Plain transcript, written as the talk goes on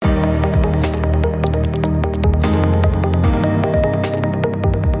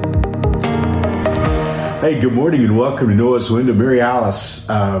Hey, good morning and welcome to Noah's Window. Mary Alice,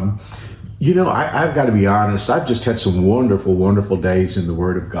 I've got to be honest. I've just had some wonderful, wonderful days in the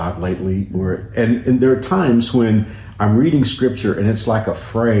Word of God lately. And there are times when I'm reading Scripture and it's like a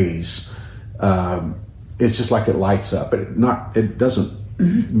phrase. It's just like it lights up. It doesn't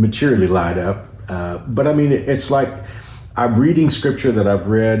materially light up. But I mean, it's like I'm reading Scripture that I've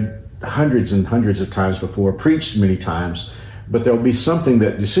read hundreds and hundreds of times before, preached many times. But there'll be something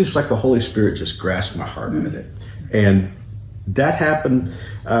that it seems like the Holy Spirit just grasped my heart with it. And that happened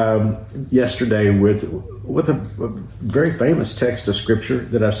yesterday with a very famous text of Scripture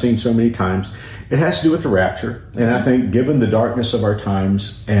that I've seen so many times. It has to do with the rapture. And I think given the darkness of our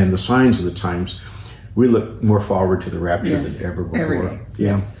times and the signs of the times, we look more forward to the rapture than ever before. Every day.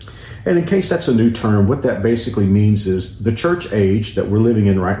 Yeah. Yes. And in case that's a new term, what that basically means is the church age that we're living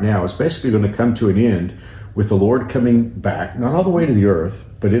in right now is basically going to come to an end with the Lord coming back, not all the way to the earth,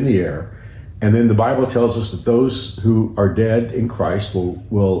 but in the air. And then the Bible tells us that those who are dead in Christ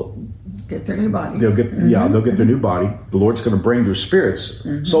will get their new bodies. They'll get their new body. The Lord's going to bring their spirits,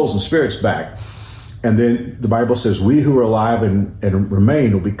 souls and spirits back. And then the Bible says we who are alive and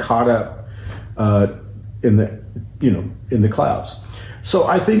remain will be caught up in the clouds. So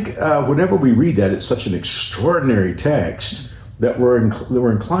I think whenever we read that, it's such an extraordinary text that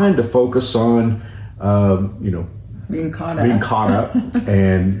we're inclined to focus on being caught up,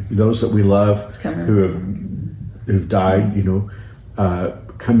 and those that we love who've died,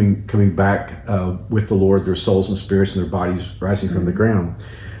 coming back with the Lord, their souls and spirits and their bodies rising from the ground.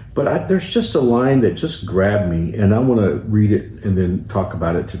 But there's just a line that just grabbed me, and I want to read it and then talk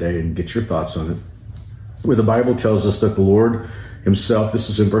about it today and get your thoughts on it. Where the Bible tells us that the Lord Himself, this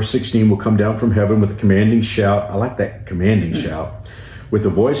is in verse 16, will come down from heaven with a commanding shout. I like that commanding shout. With the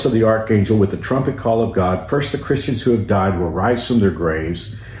voice of the archangel, with the trumpet call of God, first the Christians who have died will rise from their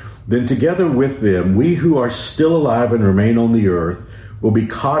graves. Then together with them, we who are still alive and remain on the earth will be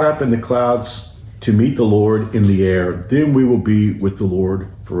caught up in the clouds to meet the Lord in the air. Then we will be with the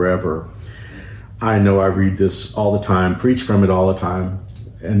Lord forever. I know I read this all the time, preach from it all the time,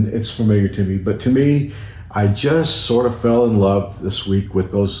 and it's familiar to me. But to me, I just sort of fell in love this week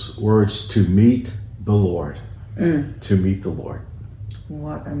with those words, to meet the Lord. To meet the Lord.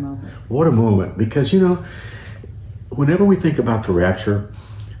 What a moment. What a moment. Because, whenever we think about the rapture,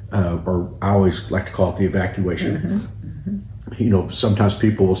 or I always like to call it the evacuation, sometimes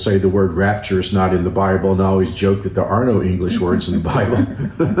people will say the word rapture is not in the Bible, and I always joke that there are no English words in the Bible.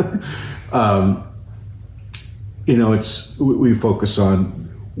 We focus on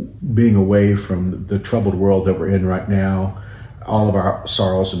being away from the troubled world that we're in right now, all of our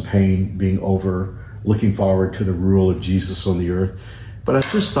sorrows and pain being over, looking forward to the rule of Jesus on the earth. But I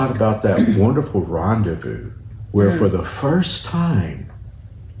just thought about that wonderful rendezvous where for the first time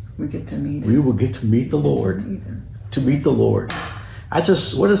we get to meet Him. We will get to meet the Lord. To meet the Lord. What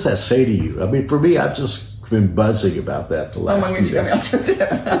does that say to you? I mean, for me, I've just been buzzing about that the last few days.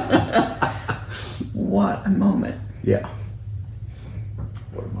 What a moment. Yeah.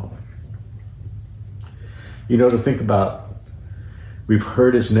 What a moment. To think about, we've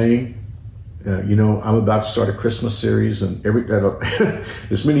heard His name. I'm about to start a Christmas series, and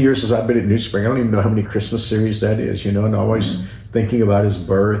as many years as I've been at New Spring, I don't even know how many Christmas series that is, and always thinking about His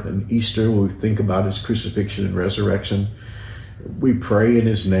birth, and Easter, we think about His crucifixion and resurrection. We pray in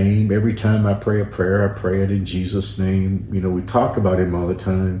His name. Every time I pray a prayer, I pray it in Jesus' name. We talk about Him all the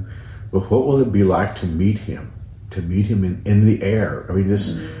time, but what will it be like to meet Him in the air? I mean,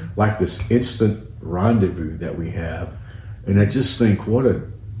 this instant rendezvous that we have. And I just think, what a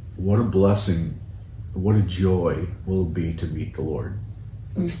blessing, what a joy will it be to meet the Lord.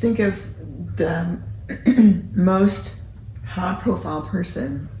 You just think of the most high-profile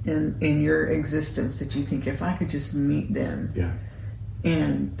person in your existence that you think, if I could just meet them. Yeah.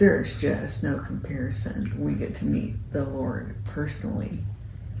 And there's just no comparison. We get to meet the Lord personally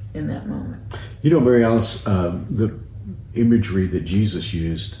in that moment. Mary Alice, the imagery that Jesus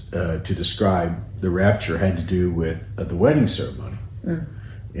used to describe the rapture had to do with the wedding ceremony.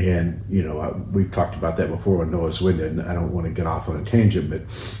 And, we've talked about that before on Noah's Window, and I don't want to get off on a tangent, but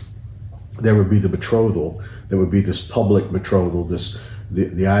there would be the betrothal. There would be this public betrothal,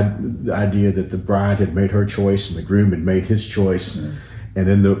 the idea that the bride had made her choice and the groom had made his choice. And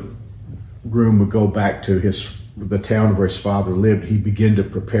then the groom would go back to the town where his father lived. He'd begin to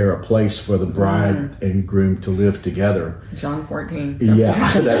prepare a place for the bride and groom to live together. John 14.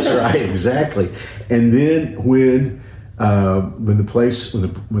 Yeah, that's right, exactly. And then when the place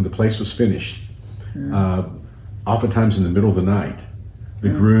was finished, oftentimes in the middle of the night, the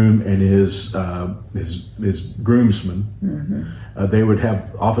groom and his groomsmen. They would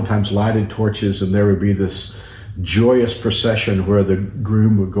have oftentimes lighted torches, and there would be this joyous procession where the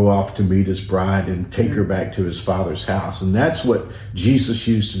groom would go off to meet his bride and take her back to his father's house. And that's what Jesus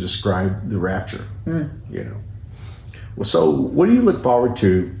used to describe the rapture. Well, so what do you look forward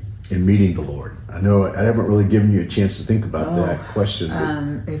to in meeting the Lord? I know I haven't really given you a chance to think about that question.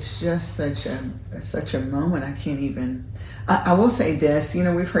 It's just such a moment. I can't even. I will say this.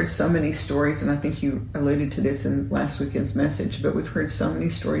 We've heard so many stories, and I think you alluded to this in last weekend's message. But we've heard so many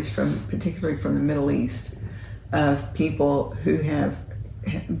stories particularly from the Middle East, of people who have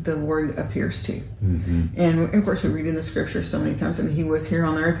the Lord appears to, and of course we read in the scripture so many times, and He was here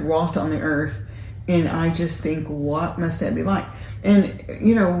on the earth, walked on the earth, and I just think, what must that be like?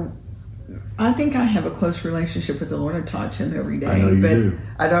 And I think I have a close relationship with the Lord. I talk to Him every day, I know you but do.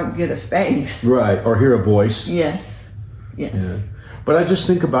 I don't get a face, Right, or hear a voice. Yes. Yeah. But I just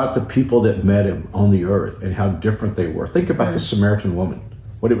think about the people that met Him on the earth and how different they were. Think about the Samaritan woman,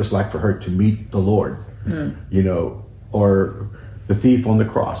 what it was like for her to meet the Lord, or the thief on the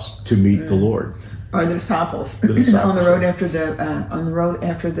cross to meet the Lord, or the disciples, on the road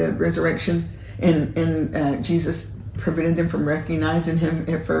after the resurrection, and Jesus prevented them from recognizing Him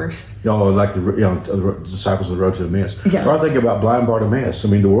at first. Oh, like the disciples on the road to Emmaus. Yeah. Or I think about blind Bartimaeus. I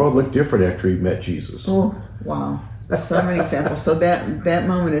mean, the world looked different after he met Jesus. Oh, wow. So many examples. So that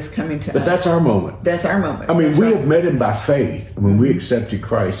moment is coming to us. But that's our moment. That's our moment. I mean, that's we right. have met Him by faith. When we accepted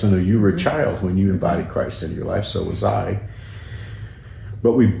Christ, I know you were a child when you invited Christ into your life, so was I.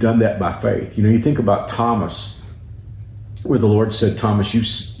 But we've done that by faith. You think about Thomas, where the Lord said, Thomas,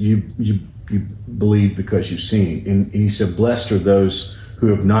 you believe because you've seen. And He said, blessed are those who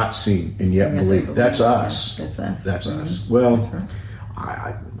have not seen and yet believe. That's us. That's us. That's us. Well, That's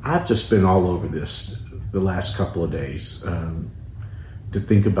right. I've just been all over this the last couple of days to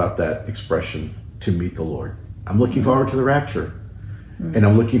think about that expression, to meet the Lord. I'm looking forward to the rapture, and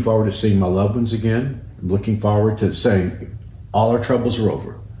I'm looking forward to seeing my loved ones again. I'm looking forward to saying all our troubles are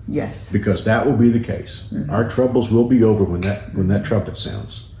over. Yes. Because that will be the case. Our troubles will be over when that trumpet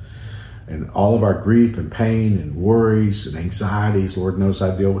sounds. And all of our grief and pain and worries and anxieties, Lord knows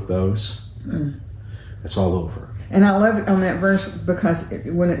I deal with those. It's all over. And I love it on that verse because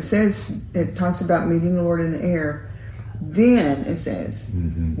when it talks about meeting the Lord in the air, then it says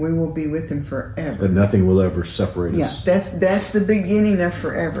we will be with Him forever. That nothing will ever separate us. Yeah, that's the beginning of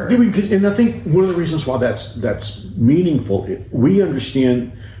forever. Yeah, and I think one of the reasons why that's meaningful, we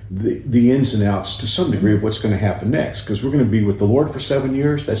understand the ins and outs to some degree of what's going to happen next, because we're going to be with the Lord for 7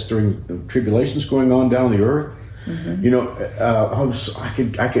 years. That's during the tribulations going on down the earth. I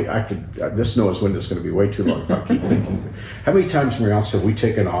could. This Noah's window is going to be way too long if I keep thinking. How many times, Marianne, have we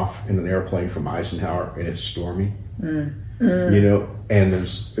taken off in an airplane from Eisenhower and it's stormy? And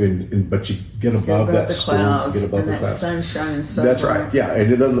there's, but you get above that the storm, clouds, get above and the that clouds. sun shining so That's bright. right. Yeah, and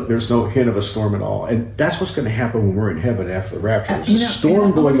there's no hint of a storm at all. And that's what's going to happen when we're in heaven after the rapture. There's a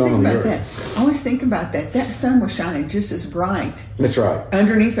storm going on the earth. I always think about that. That sun was shining just as bright. That's right.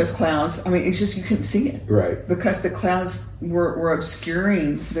 Underneath those clouds, I mean, it's just you couldn't see it. Right. Because the clouds were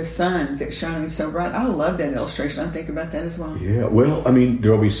obscuring the sun that's shining so bright. I love that illustration. I think about that as well. Yeah. Well, I mean,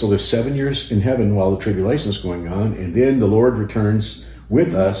 there's 7 years in heaven while the tribulation is going on, and then the Lord returns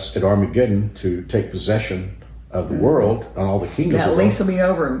with us at Armageddon to take possession of the world and all the kingdoms. That lease will be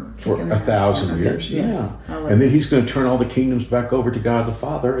over for 1,000 years. Yes. Yeah. And then He's going to turn all the kingdoms back over to God the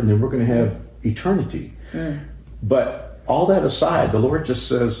Father, and then we're going to have eternity. But all that aside, the Lord just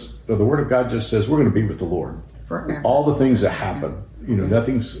says, or the Word of God just says, we're going to be with the Lord. Forever. All the things that happen,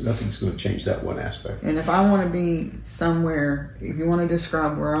 nothing's going to change that one aspect. And if I want to be somewhere, if you want to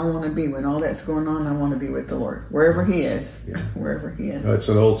describe where I want to be when all that's going on, I want to be with the Lord. Wherever He is. Yeah. Wherever He is. It's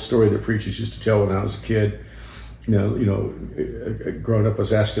an old story that preachers used to tell when I was a kid. Growing up, I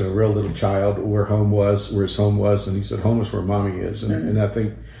was asking a real little child where his home was, and he said, home is where mommy is. And I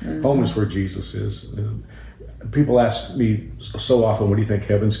think home is where Jesus is. And people ask me so often, what do you think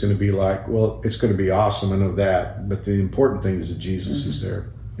heaven's going to be like? Well, it's going to be awesome, I know that. But the important thing is that Jesus is there,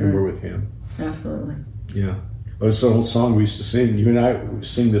 and we're with Him. Absolutely. Yeah. Well, it's an old song we used to sing. You and I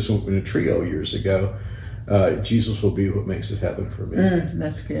sing this in a trio years ago. Jesus will be what makes it heaven for me.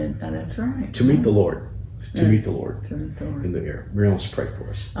 That's good. That's right. To meet the Lord. To meet the Lord. To meet the Lord. In the air. Marianne, let's pray for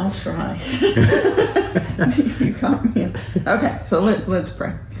us. I'll try. You got me in. Okay, so let's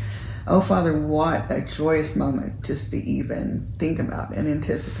pray. Oh, Father, what a joyous moment just to even think about and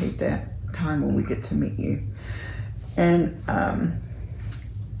anticipate that time when we get to meet You. And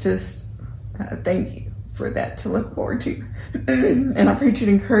thank You for that to look forward to. And I pray You'd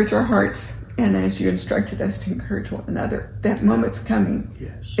encourage our hearts And as you instructed us to encourage one another, that moment's coming.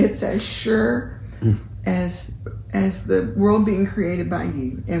 Yes. It's as sure as the world being created by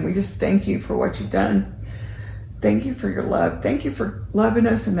you. And we just thank you for what you've done. Thank you for your love. Thank you for loving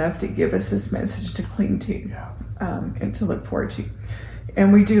us enough to give us this message to cling to and to look forward to.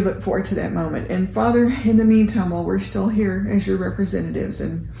 And we do look forward to that moment. And Father, in the meantime, while we're still here as your representatives,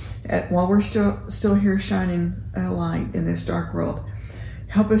 and while we're still here shining a light in this dark world,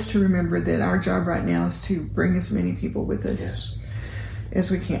 help us to remember that our job right now is to bring as many people with us as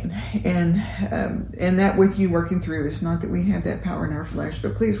we can. And that with you working through us, not that we have that power in our flesh,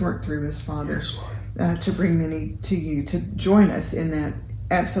 but please work through us, Father. Yes, Lord. To bring many to you, to join us in that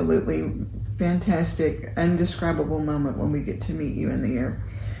absolutely fantastic, indescribable moment when we get to meet you in the air.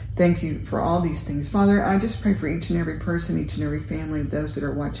 Thank you for all these things. Father, I just pray for each and every person, each and every family, those that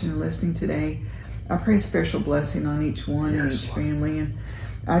are watching and listening today. I pray a special blessing on each one and each family. And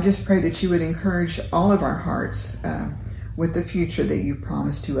I just pray that you would encourage all of our hearts with the future that you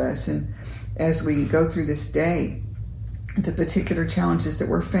promised to us. And as we go through this day, the particular challenges that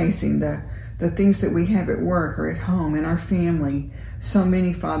we're facing, the things that we have at work or at home, in our family. So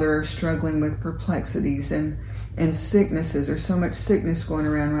many, Father, are struggling with perplexities and sicknesses. There's so much sickness going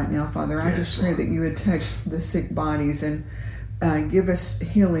around right now, Father. I just pray that you would touch the sick bodies and give us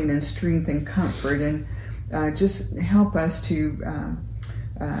healing and strength and comfort, and just help us to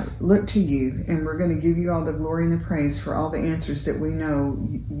look to you. And we're going to give you all the glory and the praise for all the answers that we know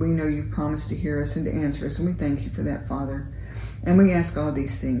you've promised to hear us and to answer us. And we thank you for that, Father. And we ask all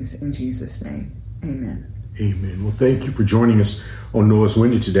these things in Jesus' name. Amen. Amen. Well, thank you for joining us on Noah's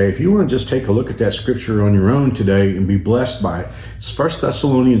Window today. If you want to just take a look at that scripture on your own today and be blessed by it, it's 1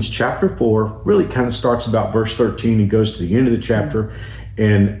 Thessalonians chapter 4, really kind of starts about verse 13 and goes to the end of the chapter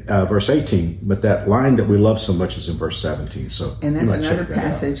and verse 18. But that line that we love so much is in verse 17. So, and that's another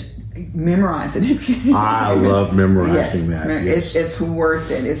passage. Memorize it if you. I love memorizing that. Yes. It's worth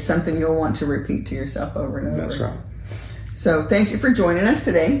it. It's something you'll want to repeat to yourself over and over. That's right. So thank you for joining us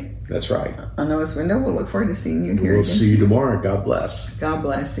today. That's right. On Noah's Window. We'll look forward to seeing you here again. We'll see you tomorrow. God bless. God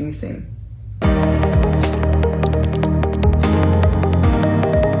bless. See you soon.